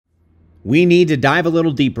We need to dive a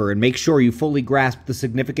little deeper and make sure you fully grasp the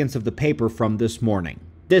significance of the paper from this morning.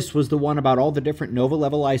 This was the one about all the different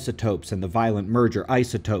nova-level isotopes and the violent merger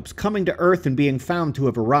isotopes coming to Earth and being found to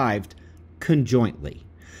have arrived conjointly.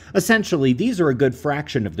 Essentially, these are a good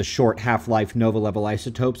fraction of the short half-life nova-level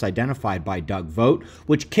isotopes identified by Doug Vogt,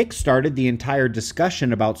 which kick-started the entire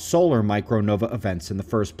discussion about solar micronova events in the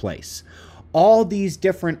first place. All these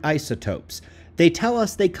different isotopes, they tell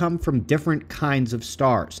us they come from different kinds of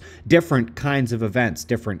stars, different kinds of events,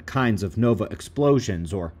 different kinds of nova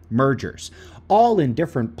explosions or mergers, all in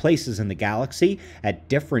different places in the galaxy, at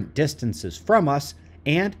different distances from us,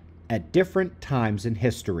 and at different times in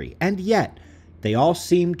history. And yet, they all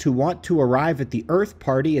seem to want to arrive at the Earth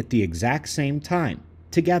party at the exact same time,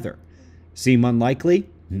 together. Seem unlikely?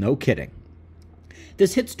 No kidding.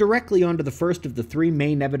 This hits directly onto the first of the three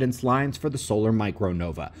main evidence lines for the solar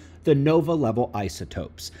micronova, the nova-level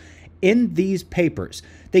isotopes. In these papers,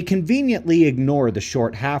 they conveniently ignore the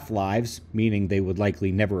short half-lives, meaning they would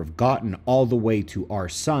likely never have gotten all the way to our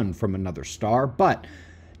sun from another star, but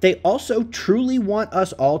they also truly want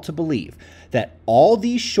us all to believe that all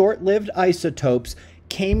these short-lived isotopes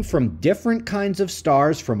came from different kinds of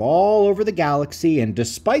stars from all over the galaxy, and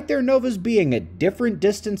despite their novas being at different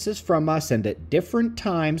distances from us and at different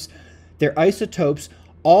times, their isotopes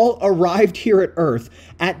all arrived here at Earth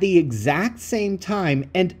at the exact same time,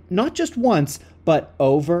 and not just once, but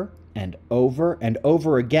over and over and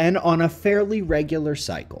over again on a fairly regular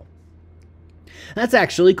cycle. That's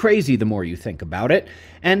actually crazy the more you think about it,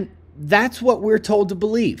 and that's what we're told to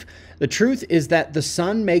believe. The truth is that the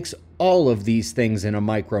sun makes all of these things in a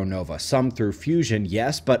micronova, some through fusion,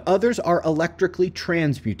 yes, but others are electrically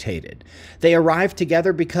transmutated. They arrive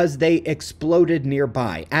together because they exploded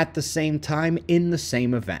nearby at the same time in the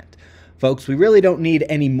same event. Folks, we really don't need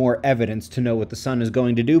any more evidence to know what the sun is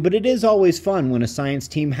going to do, but it is always fun when a science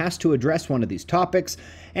team has to address one of these topics,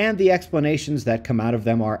 and the explanations that come out of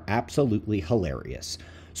them are absolutely hilarious.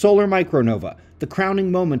 Solar micronova, the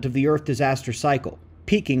crowning moment of the Earth disaster cycle,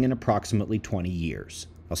 peaking in approximately 20 years.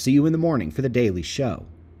 I'll see you in the morning for the Daily Show.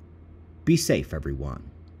 Be safe, everyone.